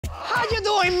you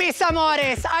doing, mis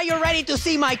amores? Are you ready to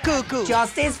see my CuCu?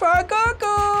 Justice for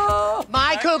CuCu!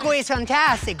 My CuCu is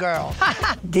fantastic, girl.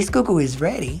 This CuCu is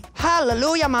ready.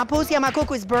 Hallelujah, my pussy and my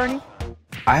CuCu is burning.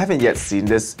 I haven't yet seen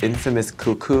this infamous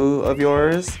CuCu of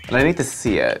yours, and I need to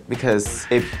see it, because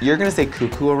if you're gonna say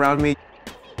CuCu around me,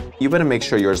 you better make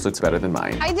sure yours looks better than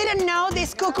mine. I didn't know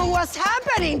this CuCu was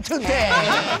happening today.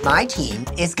 My team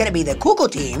is gonna be the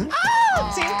CuCu team.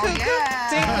 Oh, Team CuCu. Yeah.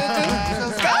 Team CuCu.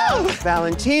 Let's go.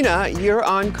 Valentina, you're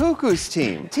on CuCu's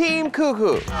team. Team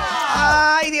CuCu.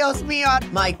 Ay, Dios mío.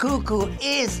 My CuCu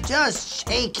is just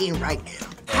shaking right now.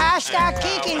 Hashtag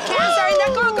kicking cancer in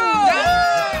the CuCu.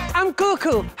 I'm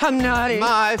CuCu. I'm naughty.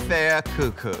 My fair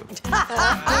CuCu.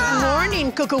 Good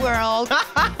morning, CuCu world.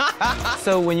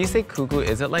 So when you say CuCu,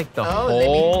 is it like the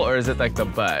hole or is it like the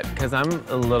butt? Because I'm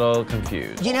a little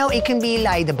confused. You know, it can be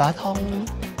like the butthole.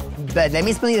 But let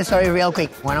me explain the story real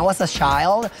quick. When I was a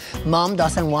child, Mom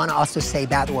doesn't want us to say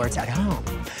bad words at home.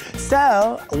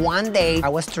 So one day, I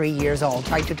was 3 years old,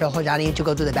 tried to tell her that I need to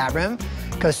go to the bathroom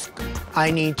because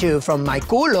I need to, from my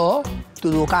culo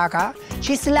to do caca.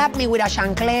 She slapped me with a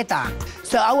chancleta.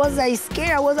 So I was like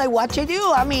scared. I was like, what to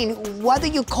do? I mean, what do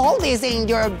you call this in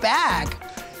your bag?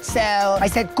 So I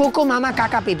said, CuCu, mama,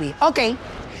 caca, pipi. Okay.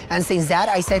 And since that,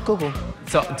 I said CuCu.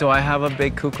 So do I have a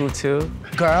big CuCu too?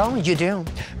 Girl, you do.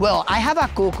 Well, I have a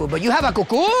CuCu, but you have a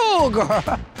CuCu,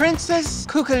 girl. Princess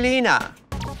Cuculina.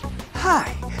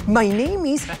 Hi, my name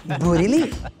is Booty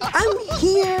Lee. I'm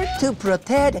here to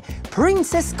protect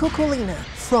Princess Cuculina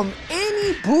from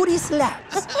any booty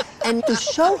slaps and to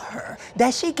show her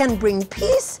that she can bring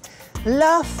peace,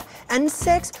 love, and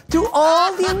sex to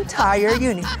all the entire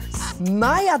universe.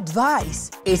 My advice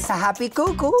is a happy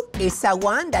CuCu is a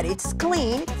one that is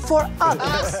clean for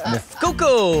others.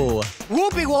 CuCu!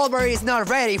 Whoopi Goldberg is not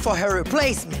ready for her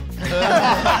replacement.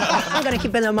 I'm gonna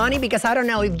keep in the money because I don't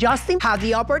know if Justin had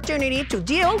the opportunity to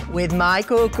deal with my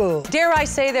CuCu. Dare I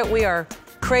say that we are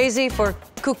crazy for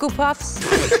CuCu puffs?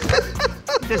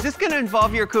 Is this gonna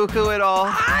involve your CuCu at all?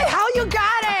 Ay, how you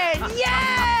got it?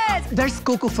 Yes! There's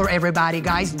CuCu for everybody,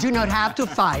 guys. Do not have to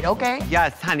fight, okay?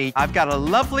 Yes, honey. I've got a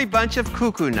lovely bunch of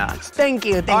CuCu nuts. Thank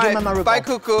you, Mama RuPaul. Bye,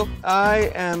 CuCu.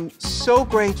 I am so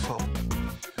grateful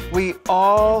we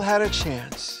all had a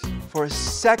chance for a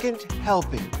second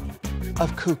helping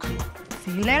of CuCu.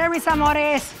 See you later, mis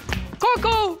amores.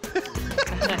 CuCu!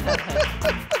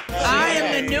 I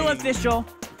am the new official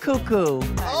CuCu.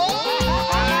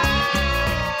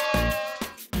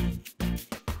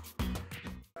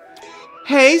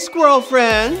 Hey, squirrel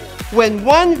friend. When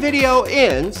one video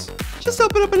ends, just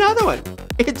open up another one.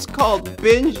 It's called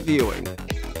binge viewing.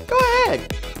 Go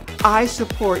ahead. I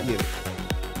support you.